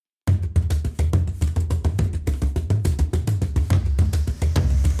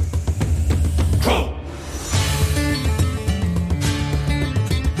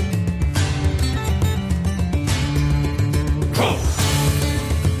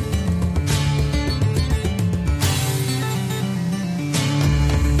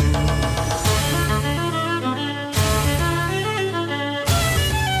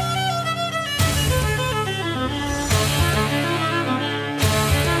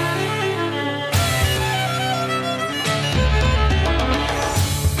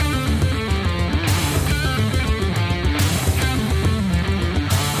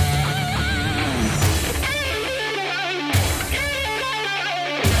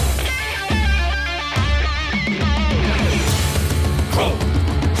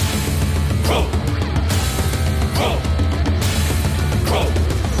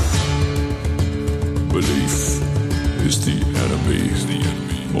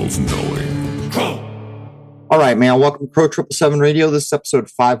animals knowing. All right, man. Welcome to Crow 777 Radio. This is episode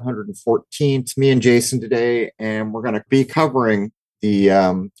 514. It's me and Jason today, and we're going to be covering the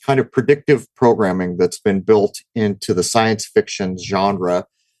kind of predictive programming that's been built into the science fiction genre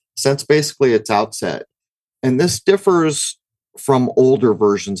since basically its outset. And this differs from older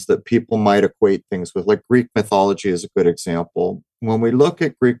versions that people might equate things with, like Greek mythology is a good example. When we look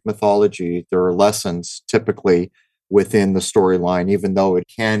at Greek mythology, there are lessons typically within the storyline, even though it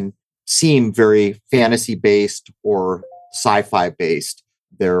can seem very fantasy-based or sci-fi-based.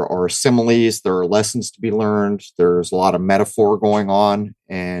 There are similes, there are lessons to be learned, there's a lot of metaphor going on,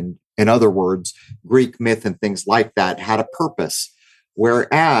 and in other words, Greek myth and things like that had a purpose.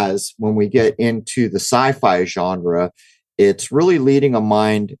 Whereas when we get into the sci-fi genre, it's really leading a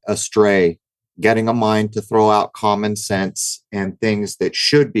mind astray, getting a mind to throw out common sense and things that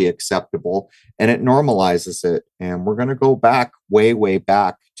should be acceptable, and it normalizes it. And we're going to go back, way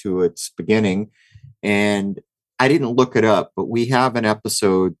back to its beginning. And I didn't look it up, but we have an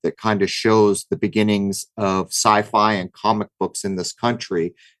episode that kind of shows the beginnings of sci-fi and comic books in this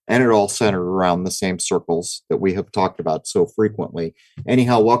country. And it all centered around the same circles that we have talked about so frequently.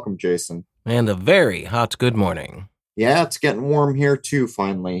 Anyhow, welcome, Jason. And a very hot good morning. Yeah, it's getting warm here too,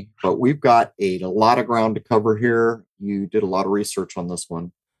 finally. But we've got a lot of ground to cover here. You did a lot of research on this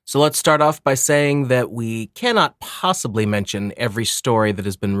one. So let's start off by saying that we cannot possibly mention every story that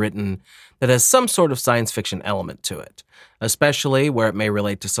has been written that has some sort of science fiction element to it, especially where it may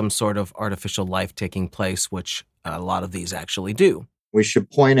relate to some sort of artificial life taking place, which a lot of these actually do. We should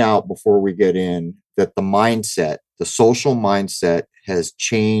point out before we get in that the mindset, the social mindset, has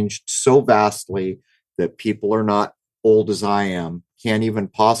changed so vastly that people are not old as I am, can't even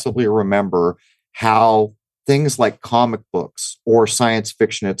possibly remember how things like comic books or science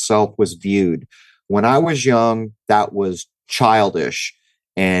fiction itself was viewed. When I was young, that was childish,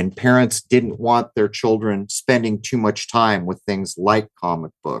 and parents didn't want their children spending too much time with things like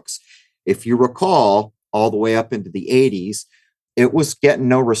comic books. If you recall, all the way up into the 80s, it was getting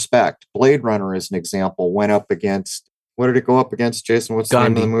no respect. Blade Runner, as an example, went up against, what did it go up against, Jason? What's the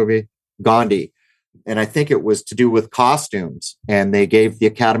name of the movie? Gandhi. And I think it was to do with costumes, and they gave the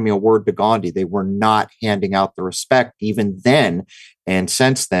Academy Award to Gandhi. They were not handing out the respect even then. And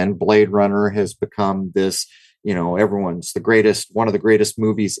since then, Blade Runner has become this, everyone's one of the greatest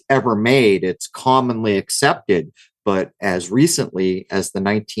movies ever made. It's commonly accepted. But as recently as the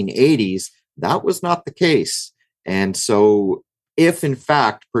 1980s, that was not the case. And so if in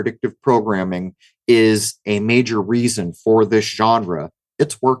fact predictive programming is a major reason for this genre,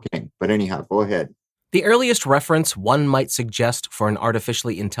 it's working. But anyhow, go ahead. The earliest reference one might suggest for an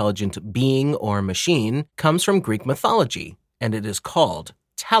artificially intelligent being or machine comes from Greek mythology, and it is called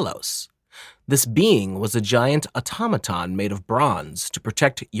Talos. This being was a giant automaton made of bronze to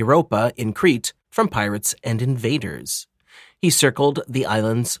protect Europa in Crete from pirates and invaders. He circled the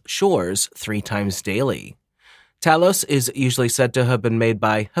island's shores 3 times daily. Talos is usually said to have been made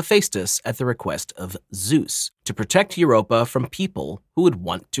by Hephaestus at the request of Zeus to protect Europa from people who would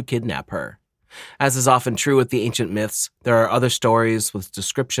want to kidnap her. As is often true with the ancient myths, there are other stories with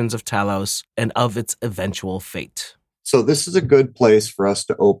descriptions of Talos and of its eventual fate. So this is a good place for us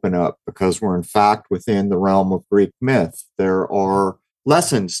to open up because we're in fact within the realm of Greek myth. There are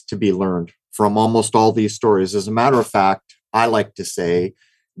lessons to be learned from almost all these stories. As a matter of fact, I like to say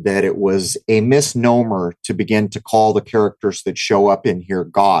that it was a misnomer to begin to call the characters that show up in here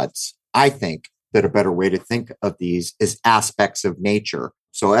gods. I think that a better way to think of these is aspects of nature.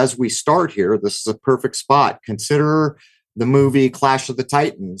 So as we start here, this is a perfect spot. Consider the movie Clash of the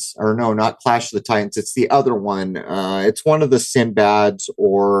Titans, or no, not Clash of the Titans. It's the other one. It's one of the Sinbads,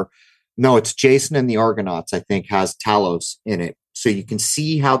 it's Jason and the Argonauts, I think, has Talos in it. So you can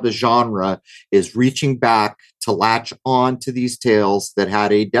see how the genre is reaching back to latch on to these tales that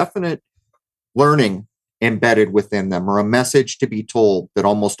had a definite learning embedded within them, or a message to be told that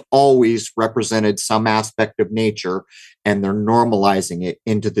almost always represented some aspect of nature, and they're normalizing it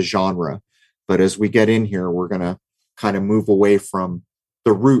into the genre. But as we get in here, we're going to kind of move away from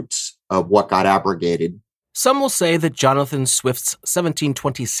the roots of what got abrogated. Some will say that Jonathan Swift's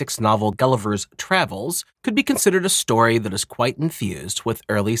 1726 novel Gulliver's Travels could be considered a story that is quite infused with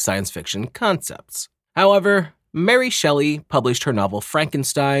early science fiction concepts. However, Mary Shelley published her novel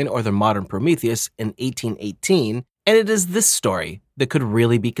Frankenstein or the Modern Prometheus in 1818, and it is this story that could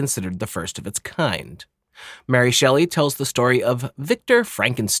really be considered the first of its kind. Mary Shelley tells the story of Victor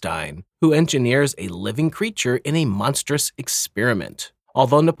Frankenstein, who engineers a living creature in a monstrous experiment.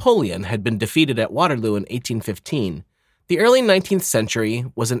 Although Napoleon had been defeated at Waterloo in 1815, The early 19th century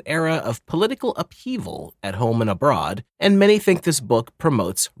was an era of political upheaval at home and abroad, and many think this book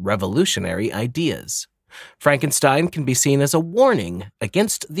promotes revolutionary ideas. Frankenstein can be seen as a warning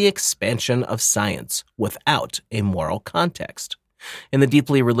against the expansion of science without a moral context. In the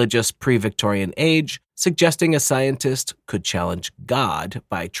deeply religious pre-Victorian age, suggesting a scientist could challenge God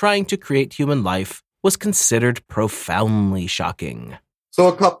by trying to create human life was considered profoundly shocking. So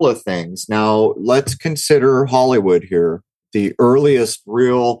a couple of things. Now, let's consider Hollywood here. The earliest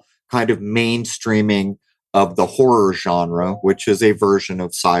real kind of mainstreaming of the horror genre, which is a version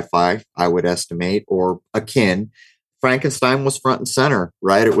of sci-fi, I would estimate, or akin. Frankenstein was front and center,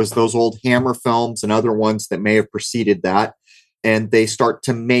 right? It was those old Hammer films and other ones that may have preceded that. And they start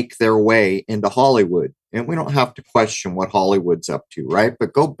to make their way into Hollywood. And we don't have to question what Hollywood's up to, right?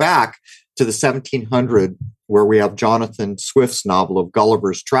 But go back to the 1700s, where we have Jonathan Swift's novel of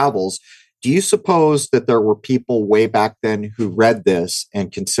Gulliver's Travels. Do you suppose that there were people way back then who read this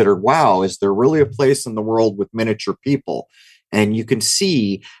and considered, wow, is there really a place in the world with miniature people? And you can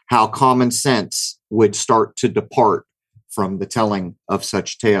see how common sense would start to depart from the telling of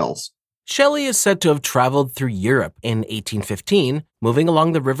such tales. Shelley is said to have traveled through Europe in 1815, moving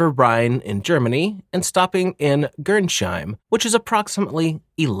along the River Rhine in Germany and stopping in Gernsheim, which is approximately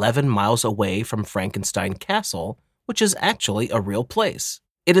 11 miles away from Frankenstein Castle, which is actually a real place.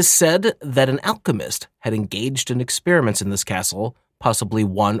 It is said that an alchemist had engaged in experiments in this castle, possibly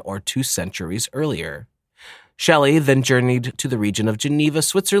 1 or 2 centuries earlier. Shelley then journeyed to the region of Geneva,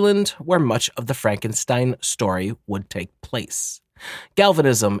 Switzerland, where much of the Frankenstein story would take place.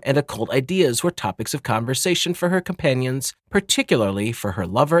 Galvanism and occult ideas were topics of conversation for her companions, particularly for her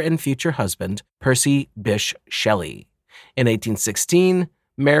lover and future husband, Percy Bysshe Shelley. In 1816,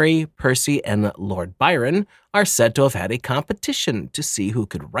 Mary, Percy, and Lord Byron are said to have had a competition to see who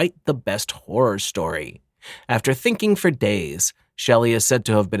could write the best horror story. After thinking for days, Shelley is said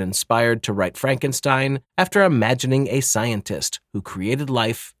to have been inspired to write Frankenstein after imagining a scientist who created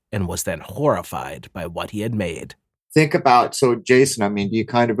life and was then horrified by what he had made. Think about, so Jason, I mean, do you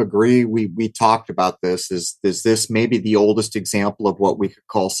kind of agree? We talked about this. Is this maybe the oldest example of what we could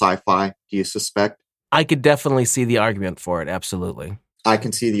call sci-fi? Do you suspect? I could definitely see the argument for it, absolutely. I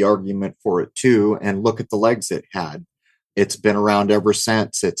can see the argument for it too. And look at the legs it had. It's been around ever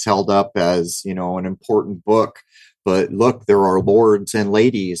since. It's held up as, an important book. But look, there are lords and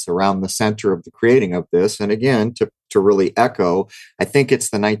ladies around the center of the creating of this. And again, to really echo, I think it's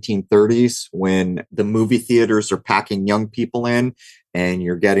the 1930s when the movie theaters are packing young people in and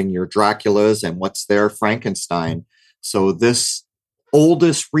you're getting your Draculas and what's there, Frankenstein. So this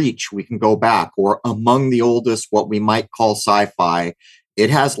oldest reach, we can go back, or among the oldest, what we might call sci-fi, it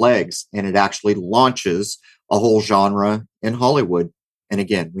has legs and it actually launches a whole genre in Hollywood. And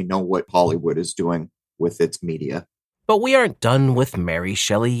again, we know what Hollywood is doing with its media. But we aren't done with Mary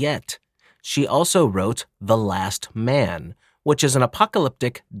Shelley yet. She also wrote The Last Man, which is an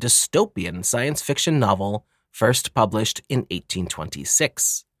apocalyptic dystopian science fiction novel first published in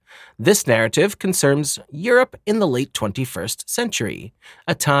 1826. This narrative concerns Europe in the late 21st century,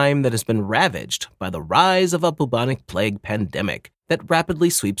 a time that has been ravaged by the rise of a bubonic plague pandemic that rapidly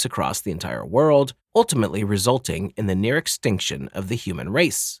sweeps across the entire world, ultimately resulting in the near extinction of the human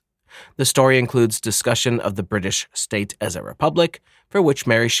race. The story includes discussion of the British state as a republic, for which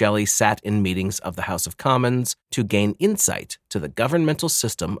Mary Shelley sat in meetings of the House of Commons to gain insight to the governmental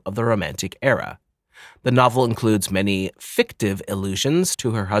system of the Romantic era. The novel includes many fictive allusions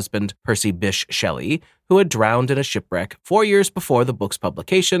to her husband, Percy Bysshe Shelley, who had drowned in a shipwreck 4 years before the book's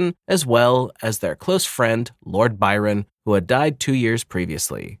publication, as well as their close friend, Lord Byron, who had died 2 years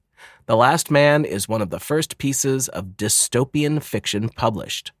previously. The Last Man is one of the first pieces of dystopian fiction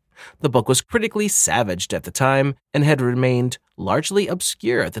published. The book was critically savaged at the time and had remained largely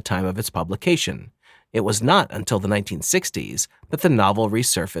obscure at the time of its publication. It was not until the 1960s that the novel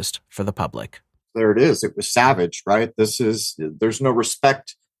resurfaced for the public. There it is. It was savage, right? There's no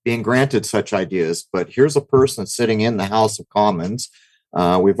respect being granted such ideas. But here's a person sitting in the House of Commons.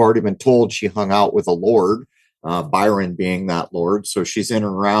 We've already been told she hung out with a lord, Byron being that lord. So she's in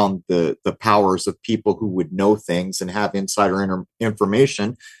and around the powers of people who would know things and have insider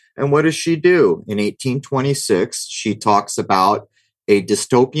information. And what does she do? In 1826, she talks about a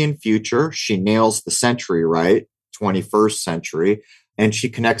dystopian future. She nails the century, right? 21st century. And she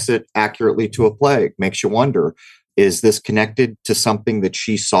connects it accurately to a plague. Makes you wonder, is this connected to something that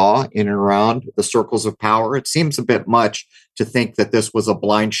she saw in and around the circles of power? It seems a bit much to think that this was a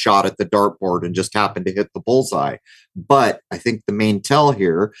blind shot at the dartboard and just happened to hit the bullseye. But I think the main tell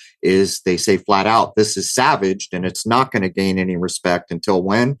here is they say flat out, this is savaged and it's not going to gain any respect until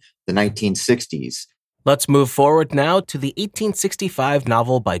when? The 1960s. Let's move forward now to the 1865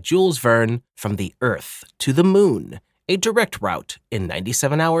 novel by Jules Verne, From the Earth to the Moon, a direct route in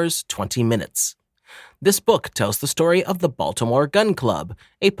 97 hours, 20 minutes. This book tells the story of the Baltimore Gun Club,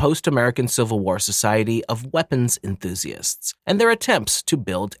 a post-American Civil War society of weapons enthusiasts, and their attempts to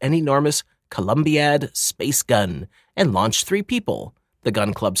build an enormous Columbiad space gun and launch 3 people, the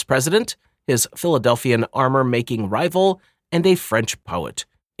gun club's president, his Philadelphian armor-making rival, and a French poet,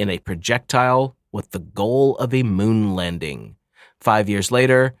 in a projectile with the goal of a moon landing. 5 years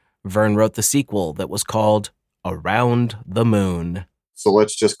later, Verne wrote the sequel that was called Around the Moon. So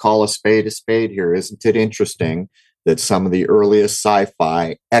let's just call a spade here. Isn't it interesting that some of the earliest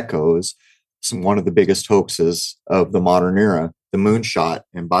sci-fi echoes one of the biggest hoaxes of the modern era, the moonshot?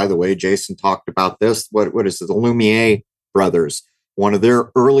 And by the way, Jason talked about this. What is it? The Lumiere brothers. One of their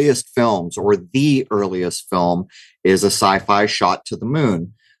earliest films, or the earliest film, is a sci-fi shot to the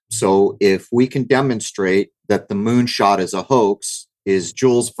moon. So if we can demonstrate that the moonshot is a hoax, is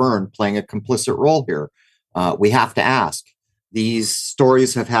Jules Verne playing a complicit role here? We have to ask. These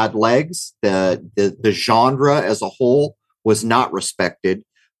stories have had legs. The genre as a whole was not respected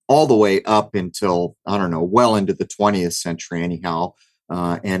all the way up until, well into the 20th century anyhow.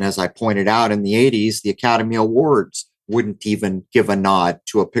 And as I pointed out, in the 80s, the Academy Awards wouldn't even give a nod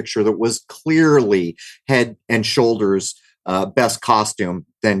to a picture that was clearly head and shoulders best costume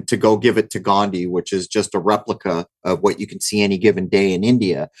than to go give it to Gandhi, which is just a replica of what you can see any given day in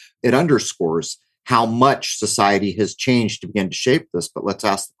India. It underscores how much society has changed to begin to shape this. But let's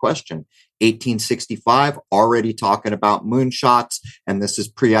ask the question. 1865, already talking about moonshots, and this is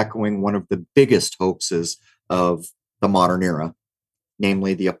pre-echoing one of the biggest hoaxes of the modern era,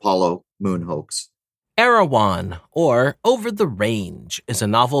 namely the Apollo moon hoax. Erewhon, or Over the Range, is a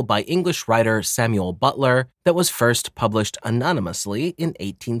novel by English writer Samuel Butler that was first published anonymously in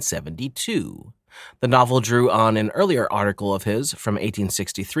 1872. The novel drew on an earlier article of his from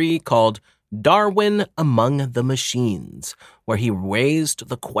 1863 called Darwin Among the Machines, where he raised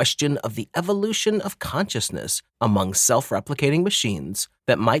the question of the evolution of consciousness among self-replicating machines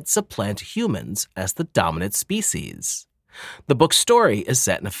that might supplant humans as the dominant species. The book's story is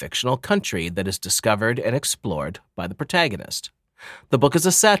set in a fictional country that is discovered and explored by the protagonist. The book is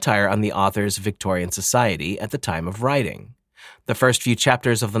a satire on the author's Victorian society at the time of writing. The first few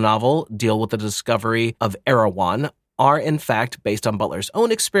chapters of the novel deal with the discovery of Erewhon, are in fact based on Butler's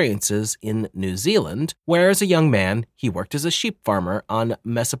own experiences in New Zealand, where as a young man, he worked as a sheep farmer on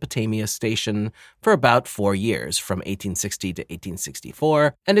Mesopotamia Station for about 4 years, from 1860 to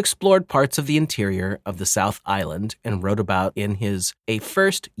 1864, and explored parts of the interior of the South Island and wrote about in his A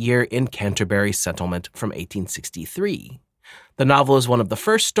First Year in Canterbury Settlement from 1863. The novel is one of the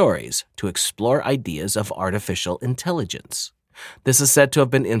first stories to explore ideas of artificial intelligence. This is said to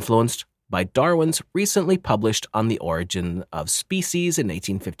have been influenced by Darwin's recently published On the Origin of Species in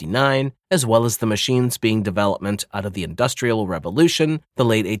 1859, as well as the machines being development out of the Industrial Revolution, the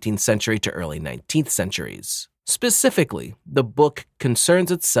late 18th century to early 19th centuries. Specifically, the book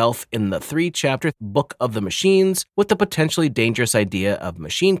concerns itself in the 3-chapter Book of the Machines with the potentially dangerous idea of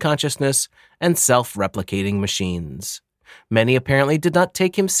machine consciousness and self-replicating machines. Many apparently did not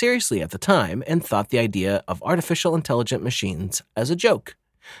take him seriously at the time and thought the idea of artificial intelligent machines as a joke.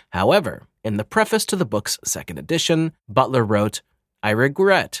 However, in the preface to the book's second edition, Butler wrote, "I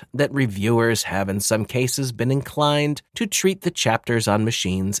regret that reviewers have in some cases been inclined to treat the chapters on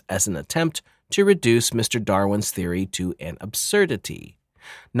machines as an attempt to reduce Mr. Darwin's theory to an absurdity.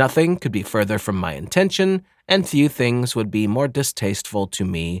 Nothing could be further from my intention, and few things would be more distasteful to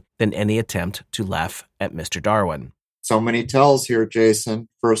me than any attempt to laugh at Mr. Darwin." So many tells here, Jason.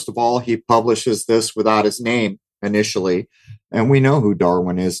 First of all, he publishes this without his name initially, and we know who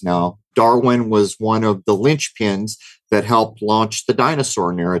Darwin is now. Darwin was one of the linchpins that helped launch the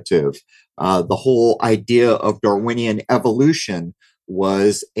dinosaur narrative. The whole idea of Darwinian evolution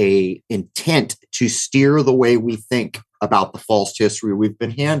was an intent to steer the way we think about the false history we've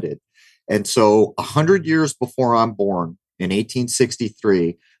been handed. And so 100 years before I'm born, in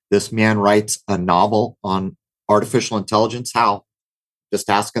 1863, this man writes a novel on artificial intelligence. How? Just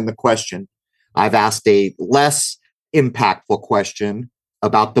asking the question. I've asked a less impactful question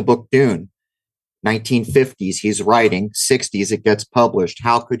about the book Dune. 1950s, he's writing. 60s, it gets published.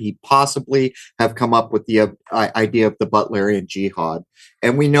 How could he possibly have come up with the idea of the Butlerian Jihad?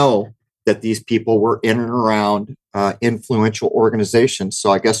 And we know that these people were in and around influential organizations.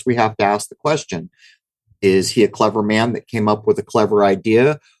 So I guess we have to ask the question, is he a clever man that came up with a clever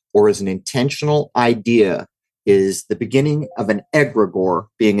idea, or is an intentional idea is the beginning of an egregore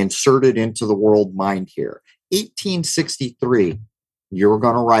being inserted into the world mind here? 1863, You're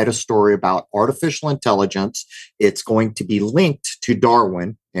going to write a story about artificial intelligence. It's going to be linked to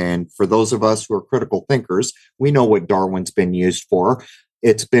Darwin. And for those of us who are critical thinkers, we know what Darwin's been used for.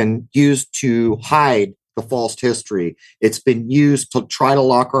 It's been used to hide the false history. It's been used to try to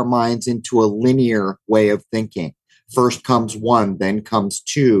lock our minds into a linear way of thinking. First comes one, then comes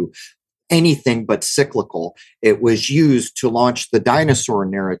two. Anything but cyclical. It was used to launch the dinosaur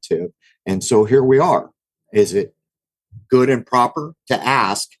narrative. And so here we are. Is it good and proper to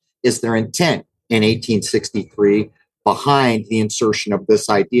ask, is there intent in 1863 behind the insertion of this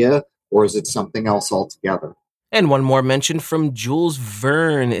idea, or is it something else altogether? And one more mention from Jules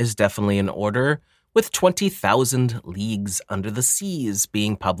Verne is definitely in order, with 20,000 Leagues Under the Seas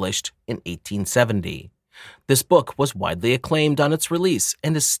being published in 1870. This book was widely acclaimed on its release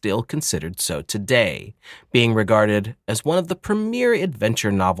and is still considered so today, being regarded as one of the premier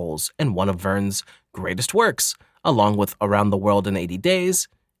adventure novels and one of Verne's greatest works, along with Around the World in 80 Days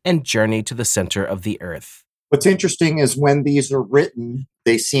and Journey to the Center of the Earth. What's interesting is when these are written,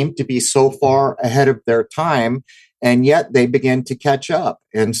 they seem to be so far ahead of their time, and yet they begin to catch up.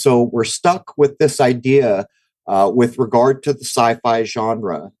 And so we're stuck with this idea with regard to the sci-fi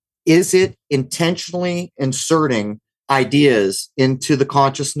genre. Is it intentionally inserting ideas into the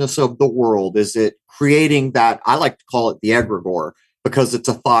consciousness of the world? Is it creating that? I like to call it the egregore because it's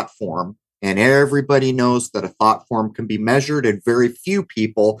a thought form. And everybody knows that a thought form can be measured, and very few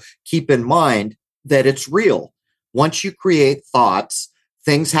people keep in mind that it's real. Once you create thoughts,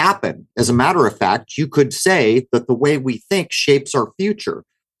 things happen. As a matter of fact, you could say that the way we think shapes our future.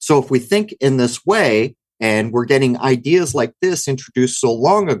 So if we think in this way, and we're getting ideas like this introduced so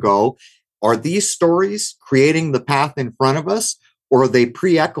long ago, are these stories creating the path in front of us, or are they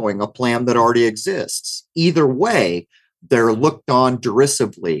pre-echoing a plan that already exists? Either way, they're looked on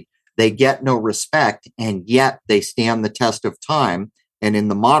derisively. They get no respect, and yet they stand the test of time. And in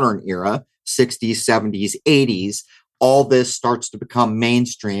the modern era, 60s, 70s, 80s, all this starts to become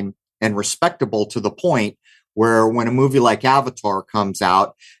mainstream and respectable to the point where when a movie like Avatar comes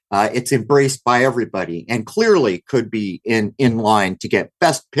out, it's embraced by everybody and clearly could be in line to get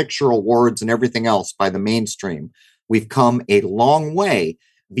Best Picture awards and everything else by the mainstream. We've come a long way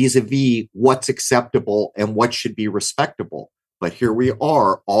vis-a-vis what's acceptable and what should be respectable. But here we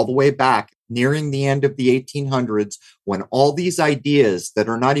are all the way back nearing the end of the 1800s when all these ideas that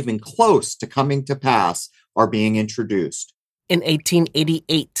are not even close to coming to pass are being introduced. In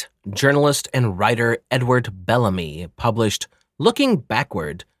 1888, journalist and writer Edward Bellamy published Looking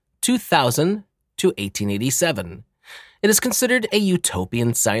Backward, 2000 to 1887. It is considered a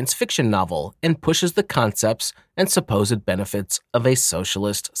utopian science fiction novel and pushes the concepts and supposed benefits of a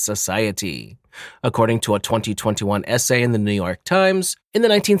socialist society. According to a 2021 essay in the New York Times, in the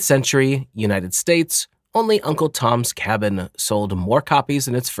 19th century United States, only Uncle Tom's Cabin sold more copies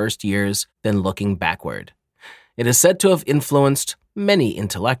in its first years than Looking Backward. It is said to have influenced many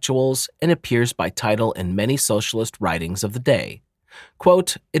intellectuals and appears by title in many socialist writings of the day.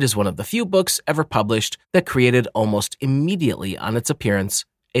 Quote, it is one of the few books ever published that created almost immediately on its appearance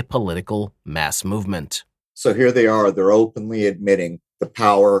a political mass movement. So here they are, they're openly admitting the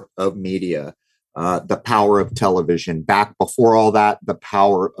power of media, the power of television. Back before all that, the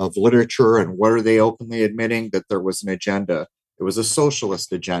power of literature. And what are they openly admitting? That there was an agenda. It was a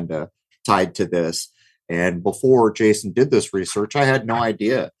socialist agenda tied to this. And before Jason did this research, I had no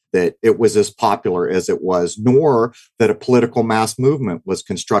idea that it was as popular as it was, nor that a political mass movement was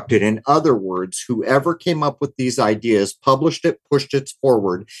constructed. In other words, whoever came up with these ideas published it, pushed it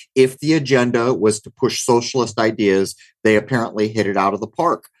forward. If the agenda was to push socialist ideas, they apparently hit it out of the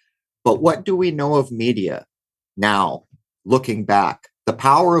park. But what do we know of media now, looking back? The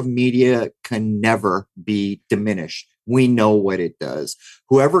power of media can never be diminished. We know what it does.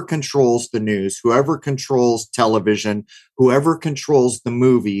 Whoever controls the news, whoever controls television, whoever controls the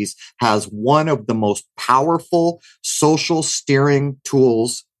movies has one of the most powerful social steering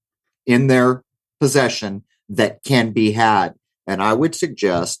tools in their possession that can be had. And I would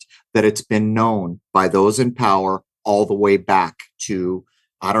suggest that it's been known by those in power all the way back to,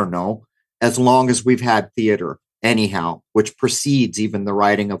 I don't know, as long as we've had theater anyhow, which precedes even the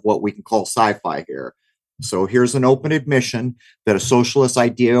writing of what we can call sci-fi here. So here's an open admission that a socialist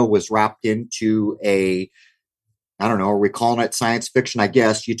idea was wrapped into I don't know, are we calling it science fiction? I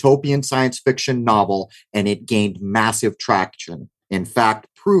guess, utopian science fiction novel, and it gained massive traction. In fact,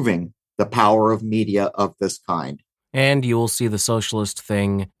 proving the power of media of this kind. And you will see the socialist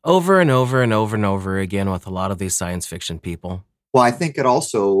thing over and over and over and over again with a lot of these science fiction people. Well, I think it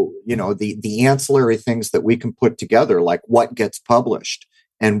also, the ancillary things that we can put together, like what gets published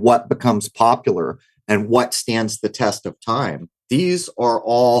and what becomes popular and what stands the test of time. These are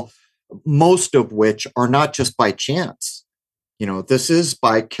all, most of which are not just by chance. This is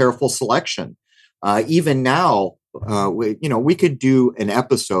by careful selection. Even now, we could do an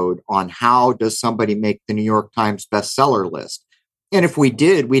episode on how does somebody make the New York Times bestseller list. And if we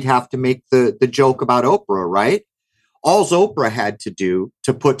did, we'd have to make the joke about Oprah, right? All Oprah had to do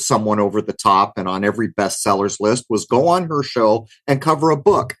to put someone over the top and on every bestsellers list was go on her show and cover a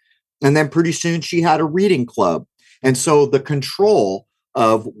book. And then pretty soon she had a reading club. And so the control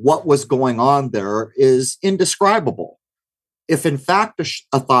of what was going on there is indescribable. If in fact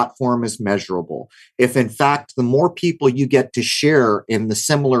a thought form is measurable, if in fact the more people you get to share in the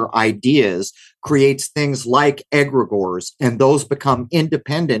similar ideas creates things like egregores, and those become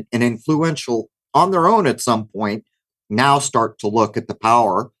independent and influential on their own at some point, now start to look at the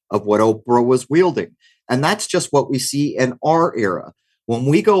power of what Oprah was wielding. And that's just what we see in our era. When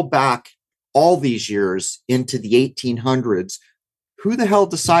we go back all these years into the 1800s, who the hell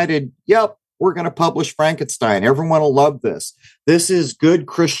decided, yep, we're going to publish Frankenstein. Everyone will love this. This is good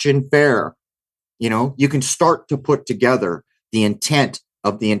Christian fare. You can start to put together the intent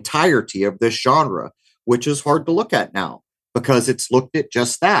of the entirety of this genre, which is hard to look at now because it's looked at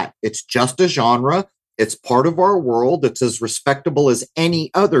just that. It's just a genre. It's part of our world. It's as respectable as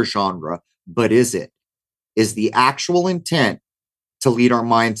any other genre. But is it? Is the actual intent to lead our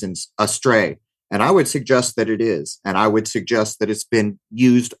minds astray? And I would suggest that it is. And I would suggest that it's been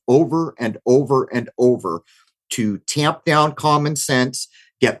used over and over and over to tamp down common sense,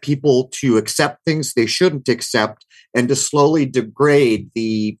 get people to accept things they shouldn't accept, and to slowly degrade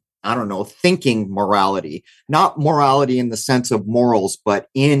the, thinking morality. Not morality in the sense of morals, but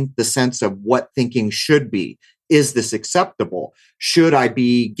in the sense of what thinking should be. Is this acceptable? Should I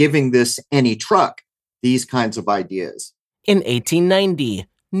be giving this any truck? These kinds of ideas. In 1890,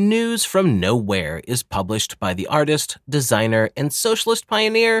 News from Nowhere is published by the artist, designer, and socialist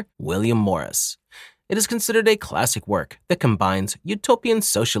pioneer William Morris. It is considered a classic work that combines utopian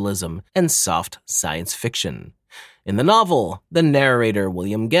socialism and soft science fiction. In the novel, the narrator,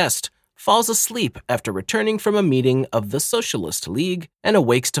 William Guest, falls asleep after returning from a meeting of the Socialist League and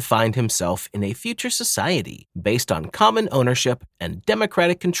awakes to find himself in a future society based on common ownership and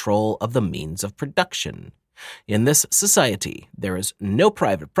democratic control of the means of production. In this society, there is no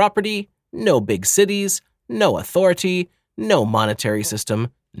private property, no big cities, no authority, no monetary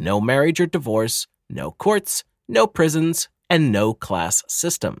system, no marriage or divorce, no courts, no prisons, and no class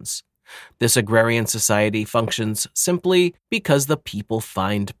systems. This agrarian society functions simply because the people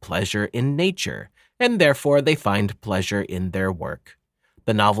find pleasure in nature, and therefore they find pleasure in their work.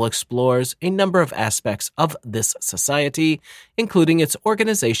 The novel explores a number of aspects of this society, including its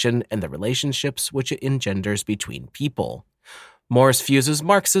organization and the relationships which it engenders between people. Morris fuses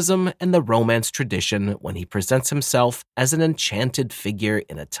Marxism and the Romance tradition when he presents himself as an enchanted figure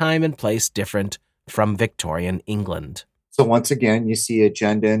in a time and place different from Victorian England. So once again, you see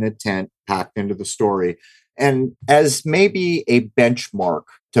agenda and intent packed into the story. And as maybe a benchmark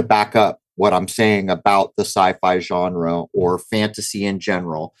to back up what I'm saying about the sci-fi genre or fantasy in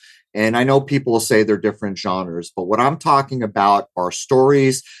general. And I know people will say they're different genres, but what I'm talking about are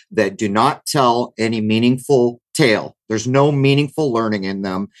stories that do not tell any meaningful tale. There's no meaningful learning in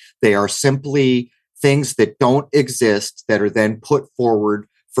them. They are simply things that don't exist that are then put forward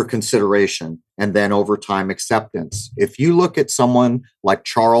for consideration and then over time acceptance. If you look at someone like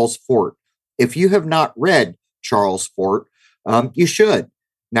Charles Fort, if you have not read Charles Fort, you should.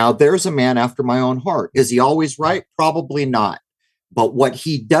 Now, there's a man after my own heart. Is he always right? Probably not. But what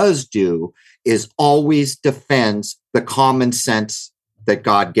he does do is always defends the common sense that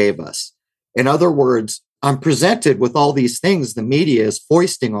God gave us. In other words, I'm presented with all these things the media is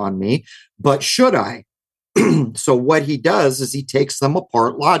foisting on me, but should I? So what he does is he takes them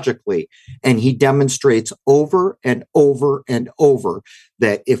apart logically, and he demonstrates over and over and over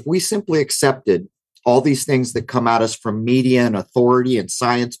that if we simply accepted all these things that come at us from media and authority and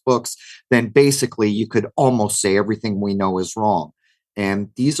science books, then basically you could almost say everything we know is wrong. And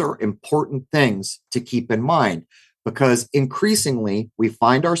these are important things to keep in mind because increasingly we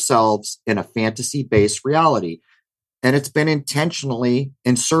find ourselves in a fantasy-based reality, and it's been intentionally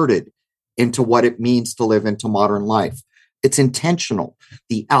inserted into what it means to live into modern life. It's intentional.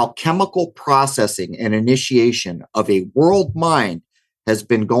 The alchemical processing and initiation of a world mind has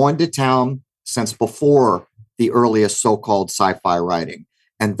been going to town since before the earliest so-called sci-fi writing.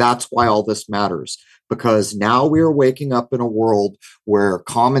 And that's why all this matters, because now we are waking up in a world where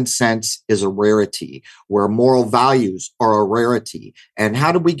common sense is a rarity, where moral values are a rarity. And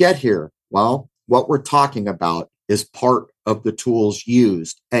how did we get here? Well, what we're talking about is part of the tools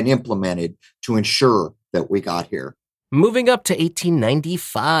used and implemented to ensure that we got here. Moving up to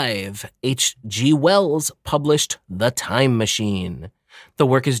 1895, H.G. Wells published The Time Machine. The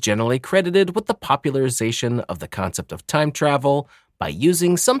work is generally credited with the popularization of the concept of time travel by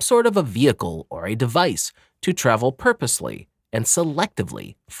using some sort of a vehicle or a device to travel purposely and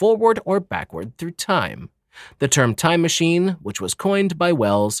selectively forward or backward through time. The term time machine, which was coined by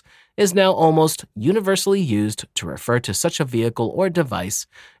Wells, is now almost universally used to refer to such a vehicle or device,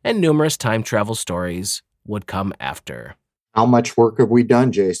 and numerous time travel stories would come after. How much work have we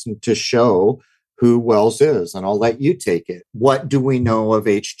done, Jason, to show who Wells is? And I'll let you take it. What do we know of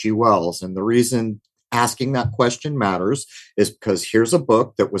H.G. Wells? And the reason asking that question matters is because here's a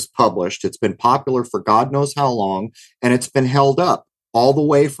book that was published. It's been popular for God knows how long, and it's been held up all the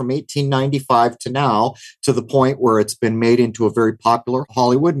way from 1895 to now, to the point where it's been made into a very popular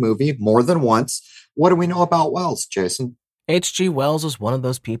Hollywood movie more than once. What do we know about Wells, Jason? H.G. Wells was one of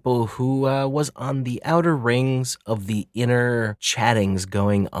those people who was on the outer rings of the inner chattings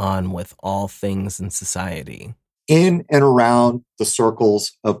going on with all things in society. In and around the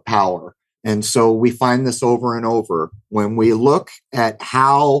circles of power. And so we find this over and over. When we look at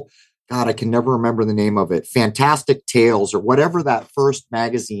how, God, I can never remember the name of it, Fantastic Tales or whatever that first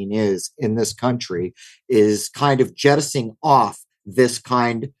magazine is in this country is kind of jettisoning off this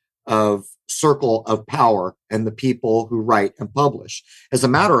kind of circle of power and the people who write and publish. As a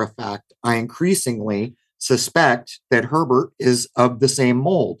matter of fact, I increasingly suspect that Herbert is of the same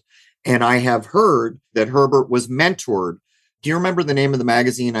mold. And I have heard that Herbert was mentored. Do you remember the name of the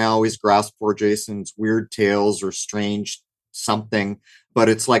magazine I always grasp for, Jason? It's Weird Tales or Strange something. But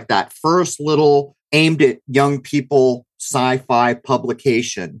it's like that first little aimed at young people sci-fi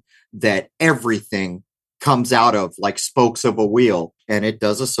publication that everything comes out of, like spokes of a wheel. And it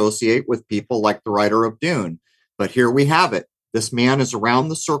does associate with people like the writer of Dune. But here we have it. This man is around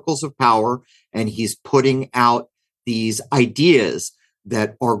the circles of power, and he's putting out these ideas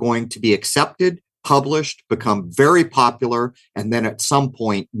that are going to be accepted, published, become very popular, and then at some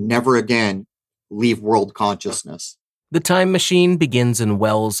point, never again leave world consciousness. The Time Machine begins in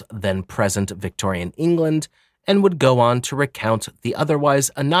Wells' then-present Victorian England and would go on to recount the otherwise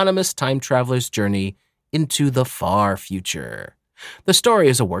anonymous time traveler's journey into the far future. The story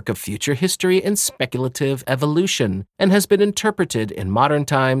is a work of future history and speculative evolution and has been interpreted in modern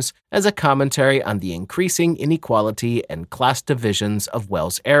times as a commentary on the increasing inequality and class divisions of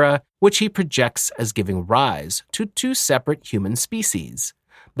Wells' era, which he projects as giving rise to two separate human species,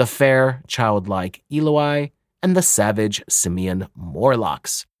 the fair, childlike Eloi and the savage simian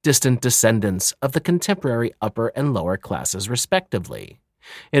Morlocks, distant descendants of the contemporary upper and lower classes respectively.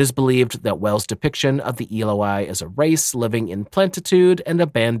 It is believed that Wells' depiction of the Eloi as a race living in plenitude and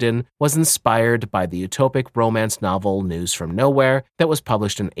abandon was inspired by the utopic romance novel News from Nowhere that was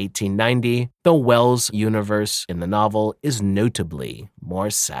published in 1890, though Wells' universe in the novel is notably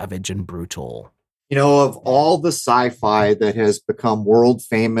more savage and brutal. You know, of all the sci-fi that has become world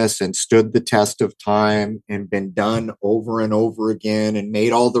famous and stood the test of time and been done over and over again and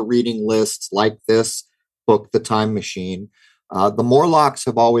made all the reading lists like this book, The Time Machine, the Morlocks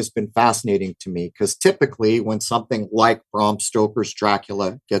have always been fascinating to me because typically when something like Bram Stoker's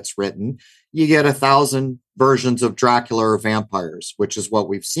Dracula gets written, you get 1,000 versions of Dracula or vampires, which is what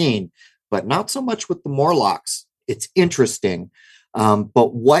we've seen, but not so much with the Morlocks. It's interesting.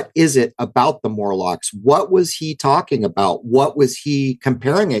 But what is it about the Morlocks? What was he talking about? What was he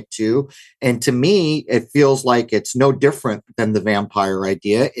comparing it to? And to me, it feels like it's no different than the vampire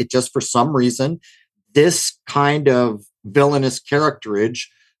idea. It just, for some reason, this kind of villainous characterage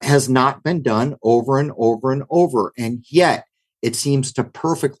has not been done over and over and over. And yet it seems to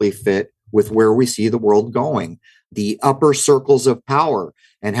perfectly fit with where we see the world going, the upper circles of power.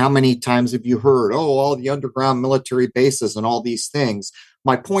 And how many times have you heard, all the underground military bases and all these things?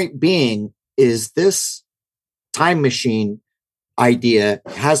 My point being is this time machine idea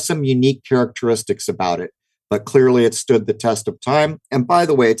has some unique characteristics about it, but clearly it stood the test of time. And by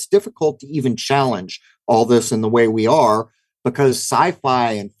the way, it's difficult to even challenge all this in the way we are because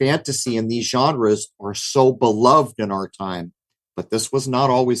sci-fi and fantasy and these genres are so beloved in our time. But this was not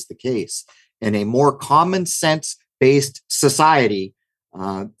always the case. In a more common sense based society,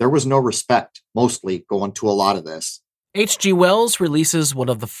 there was no respect, mostly, going to a lot of this. H.G. Wells releases one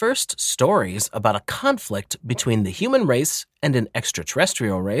of the first stories about a conflict between the human race and an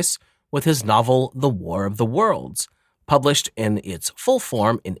extraterrestrial race with his novel The War of the Worlds, published in its full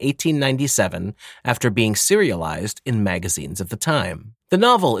form in 1897 after being serialized in magazines of the time. The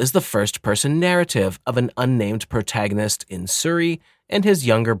novel is the first-person narrative of an unnamed protagonist in Surrey and his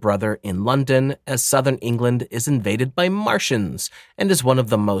younger brother in London as southern England is invaded by Martians and is one of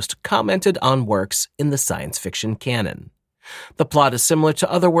the most commented on works in the science fiction canon. The plot is similar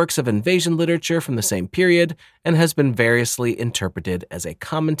to other works of invasion literature from the same period and has been variously interpreted as a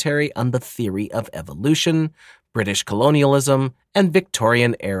commentary on the theory of evolution, British colonialism, and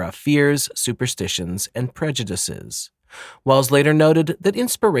Victorian-era fears, superstitions, and prejudices. Wells later noted that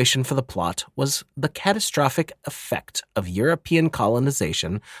inspiration for the plot was the catastrophic effect of European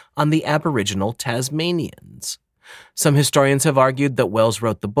colonization on the Aboriginal Tasmanians. Some historians have argued that Wells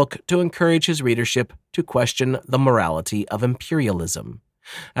wrote the book to encourage his readership to question the morality of imperialism.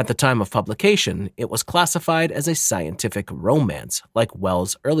 At the time of publication, it was classified as a scientific romance, like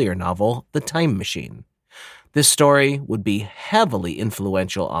Wells' earlier novel, The Time Machine. This story would be heavily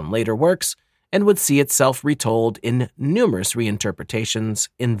influential on later works and would see itself retold in numerous reinterpretations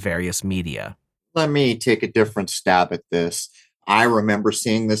in various media. Let me take a different stab at this. I remember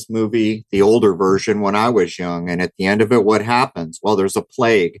seeing this movie, the older version, when I was young. And at the end of it, what happens? Well, there's a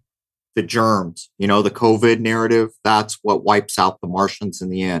plague, the germs, the COVID narrative. That's what wipes out the Martians in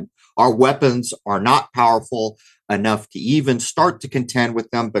the end. Our weapons are not powerful enough to even start to contend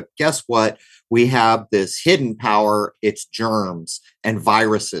with them. But guess what? We have this hidden power. It's germs and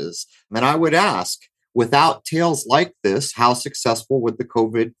viruses. And I would ask, without tales like this, how successful would the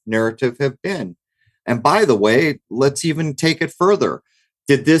COVID narrative have been? And by the way, let's even take it further.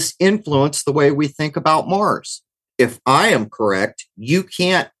 Did this influence the way we think about Mars? If I am correct, you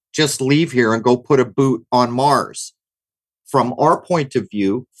can't just leave here and go put a boot on Mars. From our point of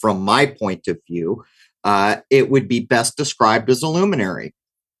view, from my point of view, it would be best described as a luminary.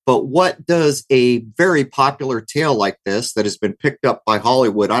 But what does a very popular tale like this that has been picked up by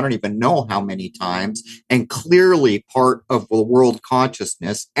Hollywood, I don't even know how many times, and clearly part of the world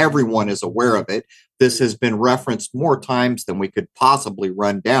consciousness, everyone is aware of it. This has been referenced more times than we could possibly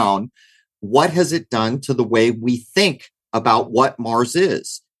run down. What has it done to the way we think about what Mars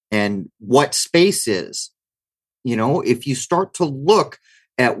is and what space is? If you start to look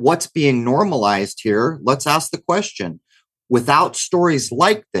at what's being normalized here, let's ask the question. Without stories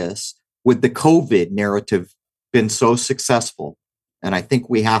like this, would the COVID narrative been so successful? And I think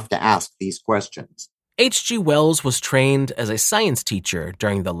we have to ask these questions. H.G. Wells was trained as a science teacher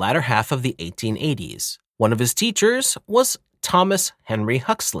during the latter half of the 1880s. One of his teachers was Thomas Henry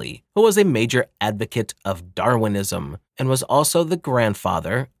Huxley, who was a major advocate of Darwinism and was also the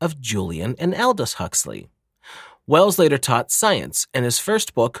grandfather of Julian and Aldous Huxley. Wells later taught science, and his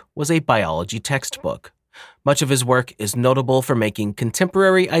first book was a biology textbook. Much of his work is notable for making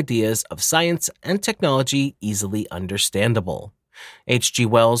contemporary ideas of science and technology easily understandable. H.G.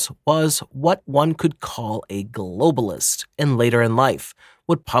 Wells was what one could call a globalist, and later in life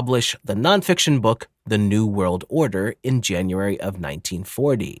would publish the nonfiction book The New World Order in January of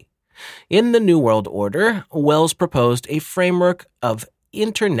 1940. In The New World Order, Wells proposed a framework of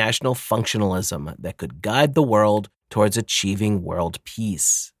international functionalism that could guide the world towards achieving world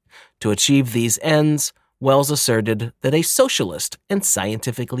peace. To achieve these ends, Wells asserted that a socialist and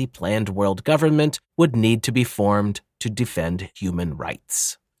scientifically planned world government would need to be formed to defend human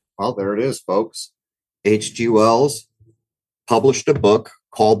rights. Well, there it is, folks. H.G. Wells published a book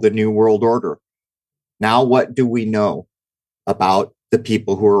called The New World Order. Now, what do we know about the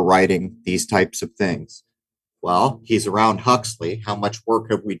people who are writing these types of things? Well, he's around Huxley. How much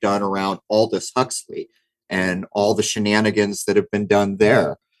work have we done around Aldous Huxley and all the shenanigans that have been done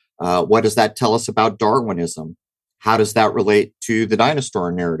there? What does that tell us about Darwinism? How does that relate to the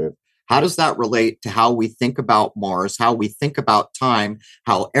dinosaur narrative? How does that relate to how we think about Mars, how we think about time,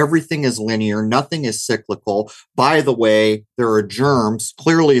 how everything is linear, nothing is cyclical? By the way, there are germs.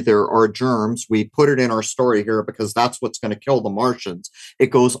 Clearly, there are germs. We put it in our story here because that's what's going to kill the Martians.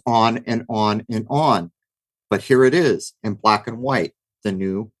 It goes on and on and on. But here it is in black and white, the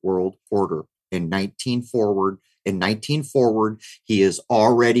New World Order in 19 forward. In 19 forward, he is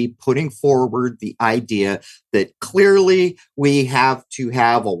already putting forward the idea that clearly we have to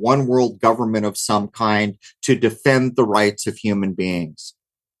have a one world government of some kind to defend the rights of human beings.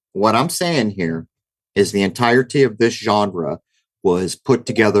 What I'm saying here is the entirety of this genre was put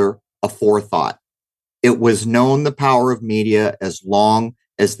together a forethought. It was known the power of media as long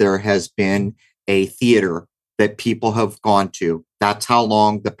as there has been a theater that people have gone to. That's how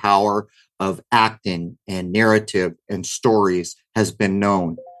long the power of acting and narrative and stories has been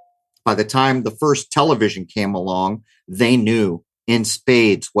known. By the time the first television came along, they knew in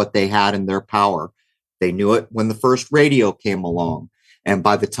spades what they had in their power. They knew it when the first radio came along. And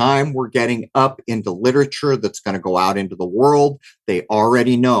by the time we're getting up into literature that's going to go out into the world, they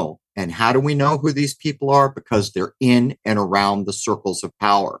already know And how do we know who these people are? Because they're in and around the circles of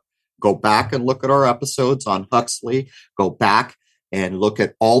power. Go back and look at our episodes on Huxley. Go back and look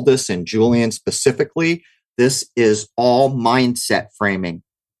at Aldous and Julian specifically. This is all mindset framing.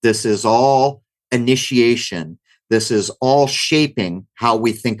 This is all initiation. This is all shaping how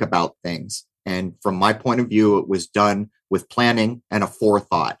we think about things. And from my point of view, it was done with planning and a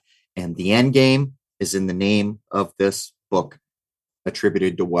forethought. And the end game is in the name of this book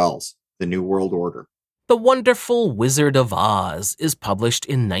attributed to Wells, The New World Order. The Wonderful Wizard of Oz is published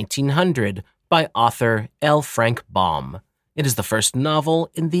in 1900 by author L. Frank Baum. It is the first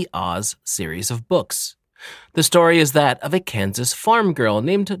novel in the Oz series of books. The story is that of a Kansas farm girl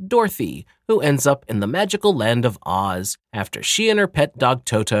named Dorothy who ends up in the magical land of Oz after she and her pet dog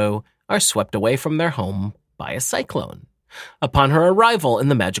Toto are swept away from their home by a cyclone. Upon her arrival in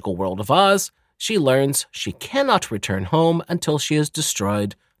the magical world of Oz, she learns she cannot return home until she has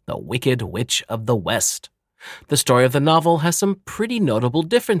destroyed the Wicked Witch of the West. The story of the novel has some pretty notable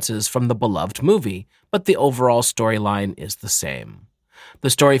differences from the beloved movie, but the overall storyline is the same. The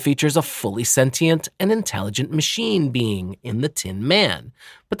story features a fully sentient and intelligent machine being in the Tin Man,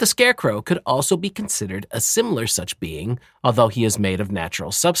 but the Scarecrow could also be considered a similar such being, although he is made of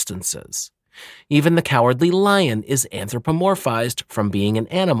natural substances. Even the Cowardly Lion is anthropomorphized from being an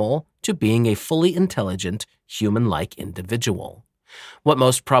animal to being a fully intelligent, human-like individual. What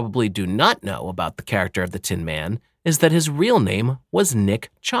most probably do not know about the character of the Tin Man is that his real name was Nick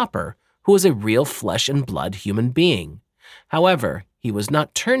Chopper, who was a real flesh and blood human being. However, he was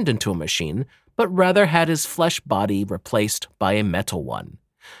not turned into a machine, but rather had his flesh body replaced by a metal one.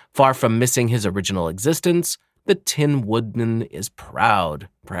 Far from missing his original existence, the Tin Woodman is proud,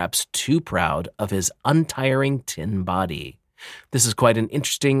 perhaps too proud, of his untiring tin body. This is quite an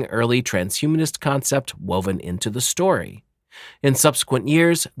interesting early transhumanist concept woven into the story. In subsequent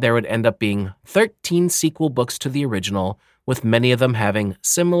years, there would end up being 13 sequel books to the original, with many of them having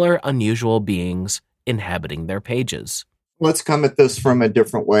similar unusual beings inhabiting their pages. Let's come at this from a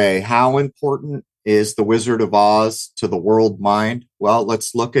different way. How important is The Wizard of Oz to the world mind? Well,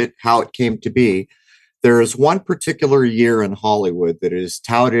 let's look at how it came to be. There is one particular year in Hollywood that is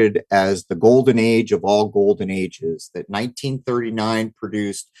touted as the golden age of all golden ages, that 1939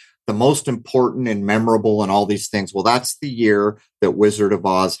 produced the most important and memorable and all these things. Well, that's the year that Wizard of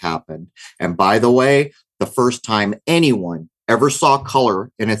Oz happened. And by the way, the first time anyone ever saw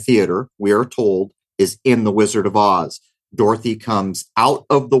color in a theater, we are told, is in The Wizard of Oz. Dorothy comes out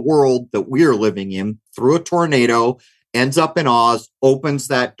of the world that we are living in through a tornado, ends up in Oz, opens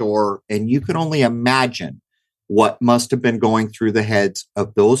that door, and you can only imagine what must have been going through the heads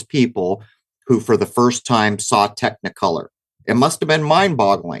of those people who for the first time saw Technicolor. It must have been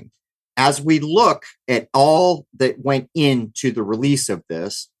mind-boggling. As we look at all that went into the release of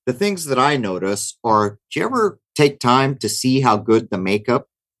this, the things that I notice are, do you ever take time to see how good the makeup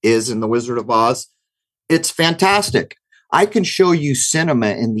is in The Wizard of Oz? It's fantastic. I can show you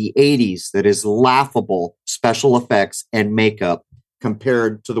cinema in the 80s that is laughable special effects and makeup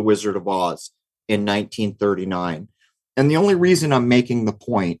compared to The Wizard of Oz in 1939. And the only reason I'm making the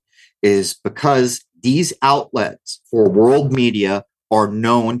point is because these outlets for world media are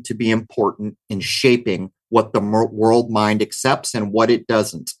known to be important in shaping what the world mind accepts and what it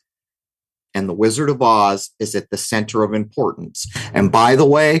doesn't. And The Wizard of Oz is at the center of importance. And by the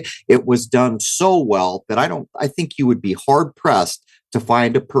way, it was done so well that I think you would be hard pressed to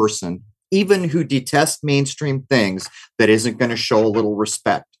find a person, even who detests mainstream things, that isn't going to show a little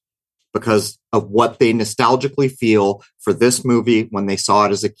respect because of what they nostalgically feel for this movie when they saw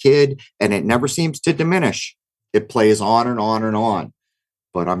it as a kid. And it never seems to diminish. It plays on and on and on.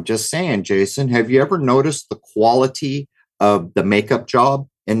 But I'm just saying, Jason, have you ever noticed the quality of the makeup job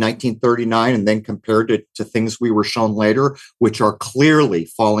in 1939 and then compared it to things we were shown later, which are clearly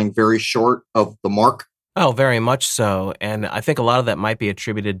falling very short of the mark? Oh, very much so. And I think a lot of that might be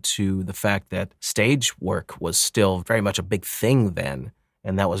attributed to the fact that stage work was still very much a big thing then,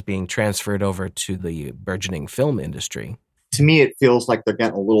 and that was being transferred over to the burgeoning film industry. To me, it feels like they're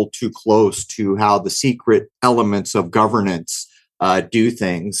getting a little too close to how the secret elements of governance do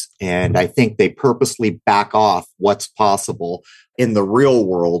things. And I think they purposely back off what's possible in the real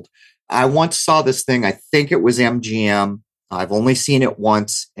world. I once saw this thing, I think it was MGM. I've only seen it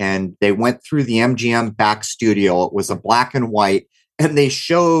once, and they went through the MGM back studio. It was a black and white, and they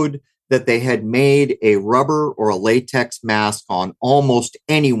showed that they had made a rubber or a latex mask on almost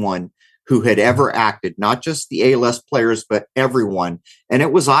anyone who had ever acted, not just the A-list players, but everyone. And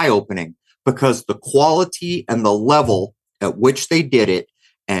it was eye-opening because the quality and the level at which they did it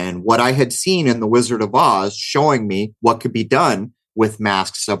and what I had seen in The Wizard of Oz showing me what could be done with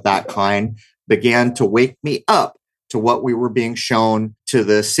masks of that kind began to wake me up to what we were being shown to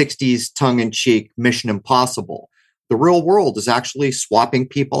the 60s tongue-in-cheek Mission Impossible. The real world is actually swapping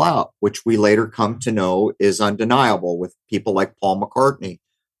people out, which we later come to know is undeniable with people like Paul McCartney.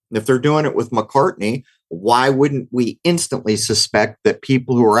 And if they're doing it with McCartney, why wouldn't we instantly suspect that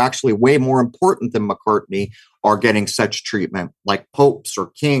people who are actually way more important than McCartney are getting such treatment, like popes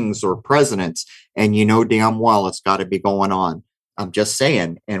or kings or presidents? And you know damn well it's got to be going on. I'm just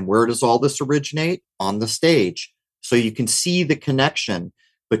saying. And where does all this originate? On the stage. So you can see the connection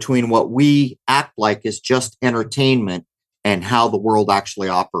between what we act like is just entertainment and how the world actually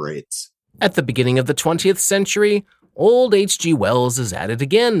operates. At the beginning of the 20th century, old H.G. Wells is at it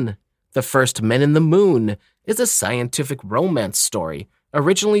again. The First Men in the Moon is a scientific romance story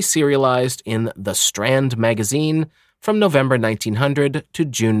originally serialized in The Strand magazine from November 1900 to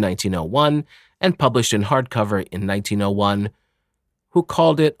June 1901 and published in hardcover in 1901, who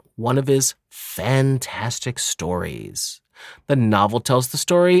called it one of his fantastic stories. The novel tells the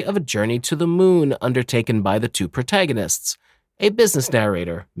story of a journey to the moon undertaken by the two protagonists, a business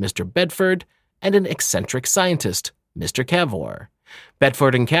narrator, Mr. Bedford, and an eccentric scientist, Mr. Cavor.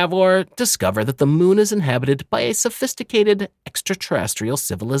 Bedford and Cavor discover that the moon is inhabited by a sophisticated extraterrestrial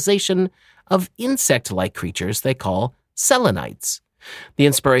civilization of insect-like creatures they call Selenites. The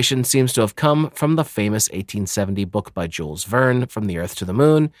inspiration seems to have come from the famous 1870 book by Jules Verne, From the Earth to the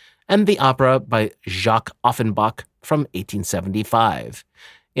Moon, and the opera by Jacques Offenbach from 1875.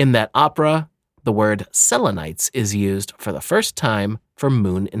 In that opera, the word Selenites is used for the first time for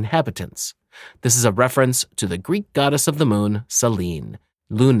moon inhabitants. This is a reference to the Greek goddess of the moon, Selene.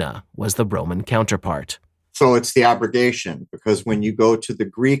 Luna was the Roman counterpart. So it's the abrogation, because when you go to the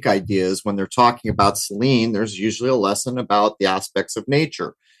Greek ideas, when they're talking about Selene, there's usually a lesson about the aspects of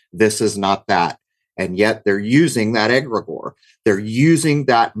nature. This is not that. And yet they're using that egregore. They're using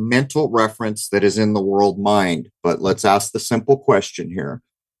that mental reference that is in the world mind. But let's ask the simple question here.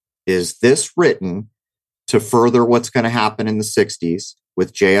 Is this written to further what's going to happen in the 60s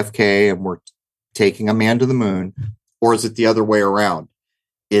with JFK and we're taking a man to the moon? Or is it the other way around?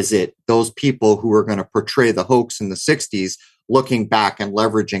 Is it those people who are going to portray the hoax in the 60s looking back and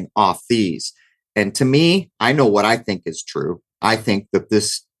leveraging off these? And to me, I know what I think is true. I think that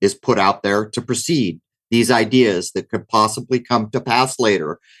this is put out there to precede these ideas that could possibly come to pass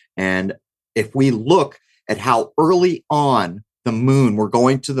later. And if we look at how early on the moon, we're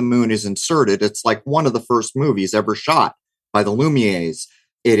going to the moon, is inserted, it's like one of the first movies ever shot by the Lumieres.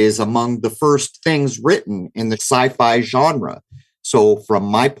 It is among the first things written in the sci-fi genre. So from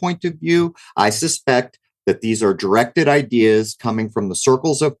my point of view, I suspect that these are directed ideas coming from the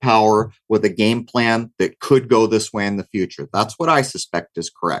circles of power with a game plan that could go this way in the future. That's what I suspect is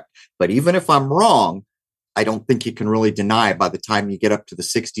correct. But even if I'm wrong, I don't think you can really deny by the time you get up to the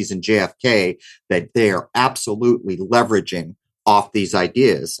 60s and JFK that they are absolutely leveraging off these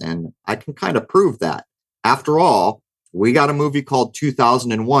ideas. And I can kind of prove that. After all, we got a movie called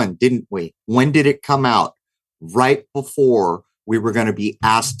 2001, didn't we? When did it come out? Right before we were going to be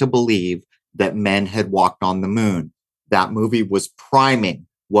asked to believe that men had walked on the moon. That movie was priming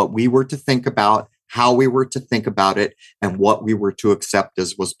what we were to think about, how we were to think about it, and what we were to accept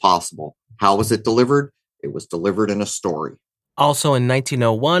as was possible. How was it delivered? It was delivered in a story. Also in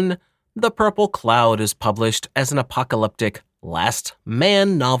 1901, The Purple Cloud is published as an apocalyptic last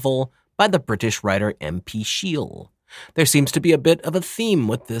man novel by the British writer M.P. Shiel. There seems to be a bit of a theme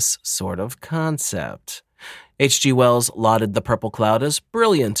with this sort of concept. H.G. Wells lauded The Purple Cloud as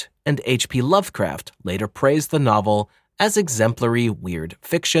brilliant, and H.P. Lovecraft later praised the novel as exemplary weird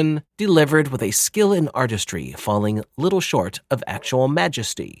fiction, delivered with a skill and artistry falling little short of actual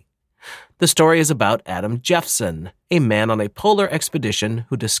majesty. The story is about Adam Jeffson, a man on a polar expedition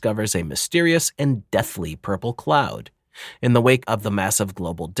who discovers a mysterious and deathly purple cloud. In the wake of the massive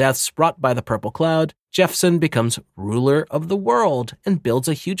global deaths wrought by the purple cloud, Jeffson becomes ruler of the world and builds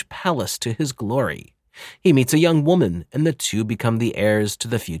a huge palace to his glory. He meets a young woman, and the two become the heirs to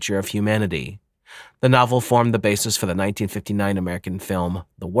the future of humanity. The novel formed the basis for the 1959 American film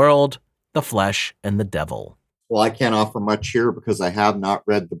The World, The Flesh, and the Devil. Well, I can't offer much here because I have not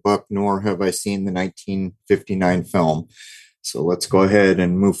read the book, nor have I seen the 1959 film. So let's go ahead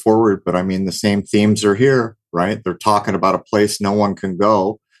and move forward. But I mean, the same themes are here, right? They're talking about a place no one can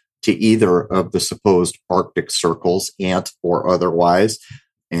go to either of the supposed Arctic circles, ant or otherwise.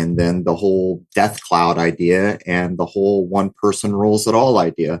 And then the whole death cloud idea and the whole one person rules it all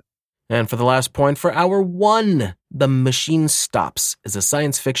idea. And for the last point for hour one, The Machine Stops is a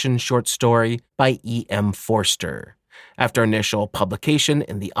science fiction short story by E.M. Forster. After initial publication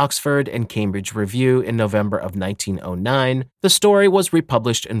in the Oxford and Cambridge Review in November of 1909, the story was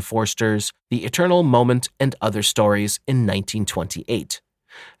republished in Forster's The Eternal Moment and Other Stories in 1928.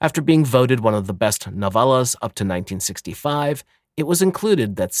 After being voted one of the best novellas up to 1965, it was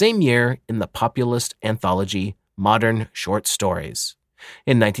included that same year in the populist anthology Modern Short Stories.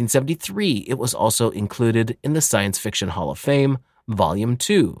 In 1973, it was also included in the Science Fiction Hall of Fame, Volume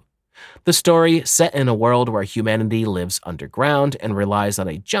 2. The story, set in a world where humanity lives underground and relies on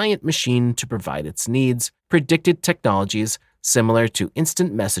a giant machine to provide its needs, predicted technologies similar to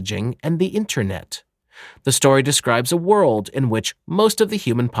instant messaging and the internet. The story describes a world in which most of the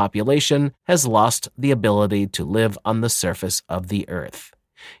human population has lost the ability to live on the surface of the earth.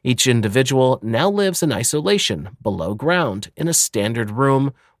 Each individual now lives in isolation, below ground, in a standard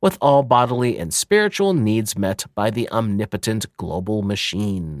room, with all bodily and spiritual needs met by the omnipotent global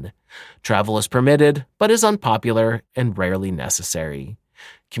machine. Travel is permitted, but is unpopular and rarely necessary.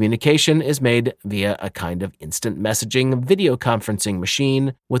 Communication is made via a kind of instant messaging video conferencing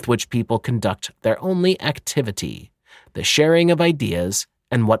machine with which people conduct their only activity, the sharing of ideas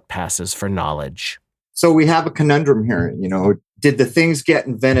and what passes for knowledge. So we have a conundrum here. Did the things get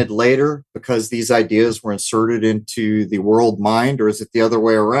invented later because these ideas were inserted into the world mind, or is it the other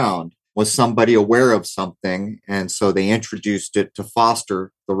way around? Was somebody aware of something, and so they introduced it to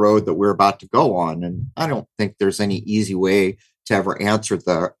foster the road that we're about to go on? And I don't think there's any easy way to ever answer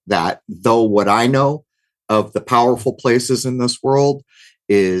that, though what I know of the powerful places in this world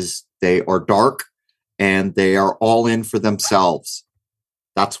is they are dark and they are all in for themselves.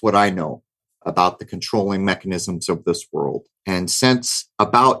 That's what I know about the controlling mechanisms of this world. And since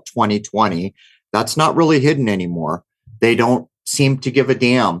about 2020, that's not really hidden anymore. They don't seem to give a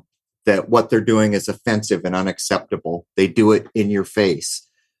damn that what they're doing is offensive and unacceptable. They do it in your face.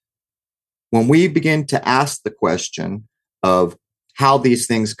 When we begin to ask the question of how these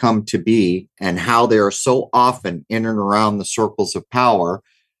things come to be and how they are so often in and around the circles of power,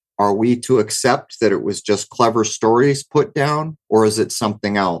 are we to accept that it was just clever stories put down, or is it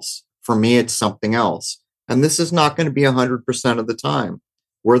something else? For me, it's something else. And this is not going to be 100% of the time.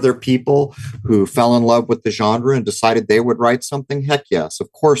 Were there people who fell in love with the genre and decided they would write something? Heck yes.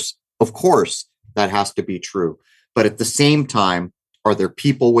 Of course, that has to be true. But at the same time, are there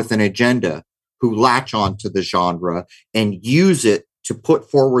people with an agenda who latch onto the genre and use it to put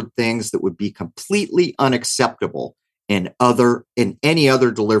forward things that would be completely unacceptable in any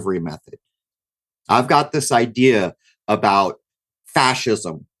other delivery method? I've got this idea about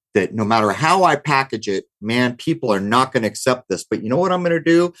fascism that no matter how I package it, man, people are not going to accept this. But you know what I'm going to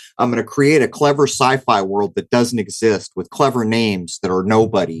do? I'm going to create a clever sci-fi world that doesn't exist, with clever names that are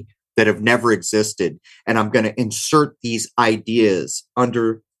nobody, that have never existed. And I'm going to insert these ideas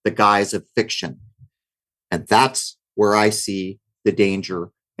under the guise of fiction. And that's where I see the danger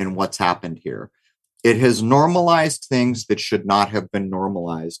in what's happened here. It has normalized things that should not have been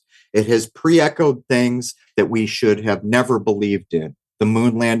normalized. It has pre-echoed things that we should have never believed in. The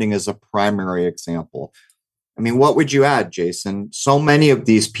moon landing is a primary example. I mean, what would you add, Jason? So many of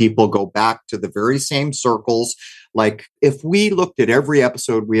these people go back to the very same circles. Like, if we looked at every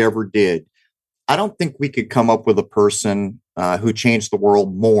episode we ever did, I don't think we could come up with a person who changed the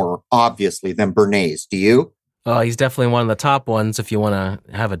world more, obviously, than Bernays. Do you? He's definitely one of the top ones if you want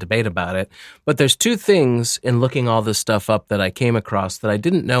to have a debate about it. But there's two things in looking all this stuff up that I came across that I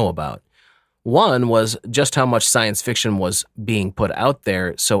didn't know about. One was just how much science fiction was being put out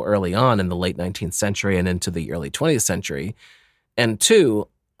there so early on in the late 19th century and into the early 20th century. And two,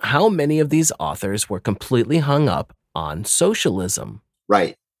 how many of these authors were completely hung up on socialism.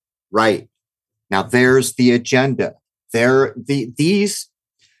 Right. Now, there's the agenda.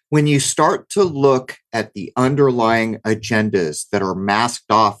 When you start to look at the underlying agendas that are masked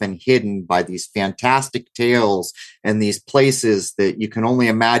off and hidden by these fantastic tales and these places that you can only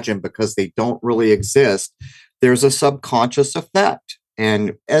imagine because they don't really exist, there's a subconscious effect.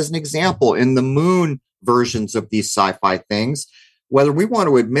 And as an example, in the moon versions of these sci-fi things, whether we want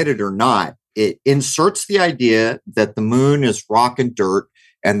to admit it or not, it inserts the idea that the moon is rock and dirt,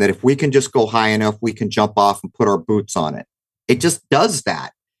 and that if we can just go high enough, we can jump off and put our boots on it. It just does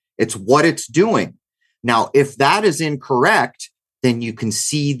that. It's what it's doing. Now, if that is incorrect, then you can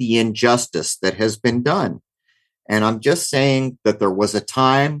see the injustice that has been done. And I'm just saying that there was a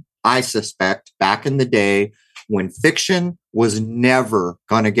time, I suspect, back in the day when fiction was never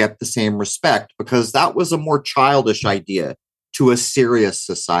going to get the same respect, because that was a more childish idea to a serious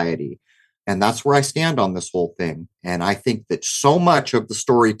society. And that's where I stand on this whole thing. And I think that so much of the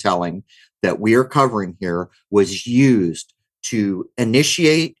storytelling that we are covering here was used to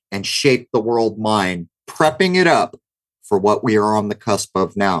initiate and shape the world mind, prepping it up for what we are on the cusp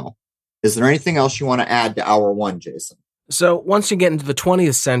of now. Is there anything else you want to add to hour one, Jason? So once you get into the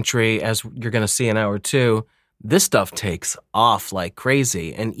 20th century, as you're going to see in hour two, this stuff takes off like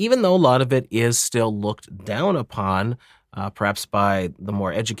crazy. And even though a lot of it is still looked down upon, perhaps by the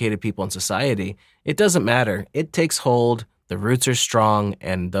more educated people in society, it doesn't matter. It takes hold, the roots are strong,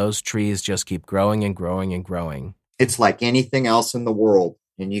 and those trees just keep growing and growing and growing. It's like anything else in the world,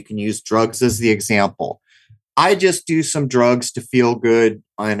 and you can use drugs as the example. I just do some drugs to feel good,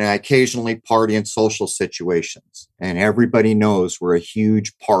 and I occasionally party in social situations. And everybody knows where a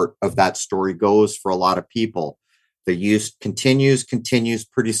huge part of that story goes for a lot of people. The use continues.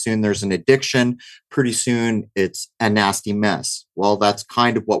 Pretty soon there's an addiction. Pretty soon it's a nasty mess. Well, that's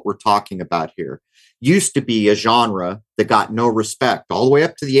kind of what we're talking about here. Used to be a genre that got no respect all the way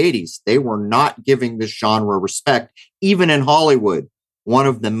up to the 80s. They were not giving this genre respect. Even in Hollywood, one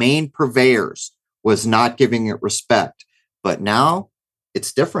of the main purveyors was not giving it respect. But now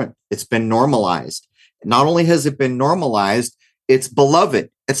it's different. It's been normalized. Not only has it been normalized, it's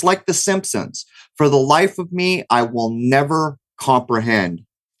beloved. It's like The Simpsons. For the life of me, I will never comprehend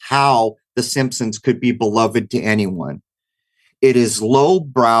how The Simpsons could be beloved to anyone. It is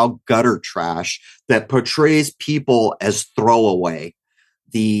lowbrow gutter trash that portrays people as throwaway.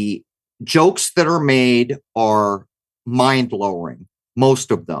 The jokes that are made are mind-lowering,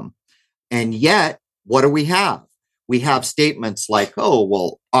 most of them. And yet, what do we have? We have statements like, oh,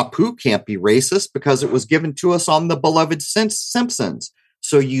 well, Apu can't be racist because it was given to us on the beloved Simpsons.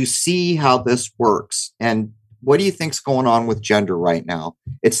 So you see how this works. And what do you think's going on with gender right now?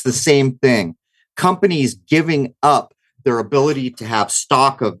 It's the same thing. Companies giving up their ability to have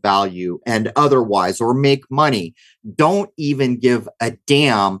stock of value and otherwise, or make money, don't even give a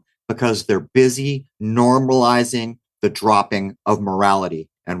damn because they're busy normalizing the dropping of morality.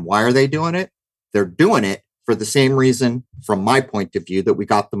 And why are they doing it? They're doing it for the same reason, from my point of view, that we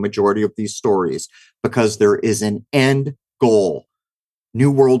got the majority of these stories, because there is an end goal.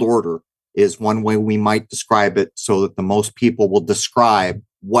 New World Order is one way we might describe it, so that the most people will describe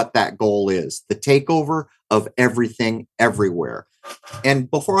what that goal is. The takeover of everything everywhere. And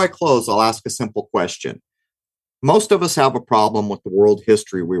before I close, I'll ask a simple question. Most of us have a problem with the world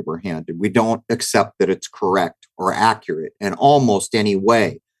history we were handed. We don't accept that it's correct or accurate in almost any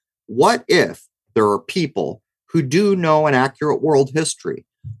way. What if there are people who do know an accurate world history?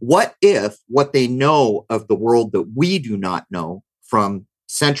 What if what they know of the world that we do not know from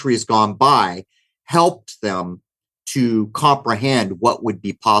centuries gone by helped them to comprehend what would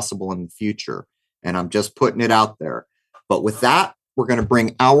be possible in the future? And I'm just putting it out there. But with that, we're going to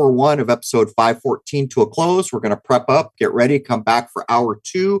bring hour one of episode 514 to a close. We're going to prep up, get ready, come back for hour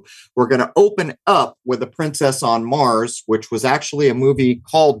two. We're going to open up with A Princess on Mars, which was actually a movie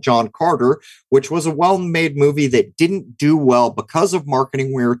called John Carter, which was a well-made movie that didn't do well because of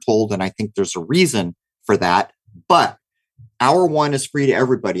marketing, we were told. And I think there's a reason for that. But hour one is free to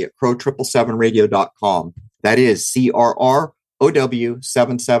everybody at crow777radio.com. That is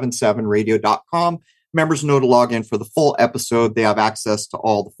CRROW777radio.com. Members know to log in for the full episode. They have access to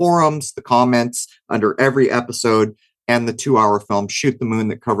all the forums, the comments under every episode, and the 2-hour film Shoot the Moon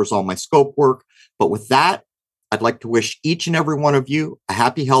that covers all my scope work. But with that, I'd like to wish each and every one of you a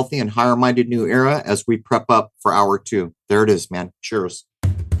happy, healthy, and higher-minded new era as we prep up for hour two. There it is, man. Cheers.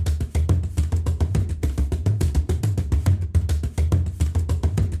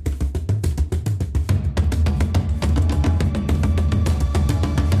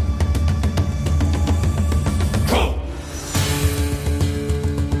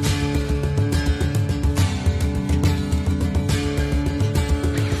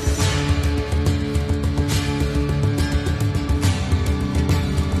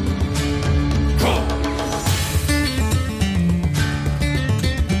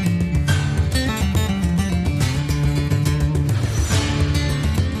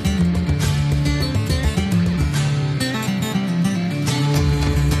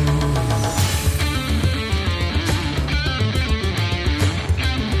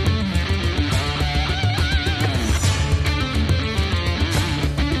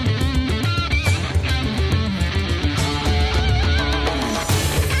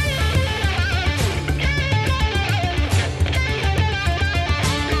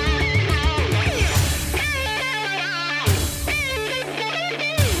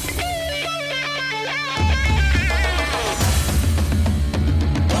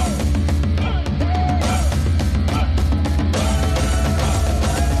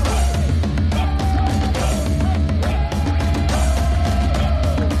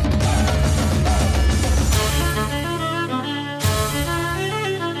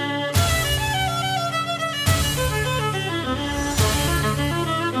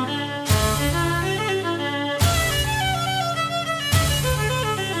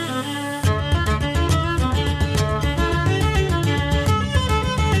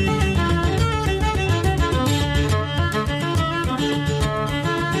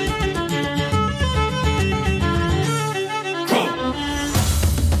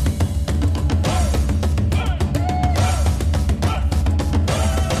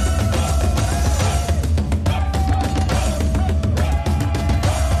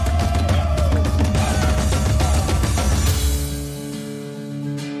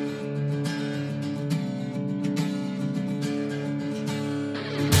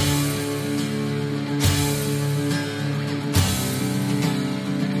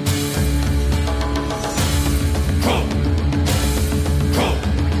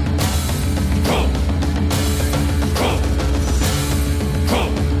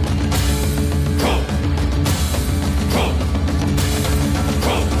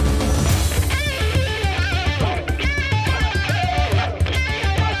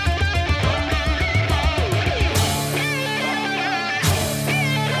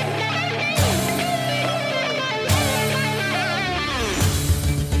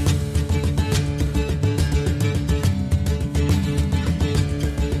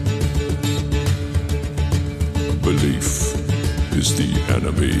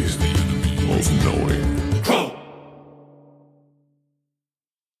 enemy of knowing.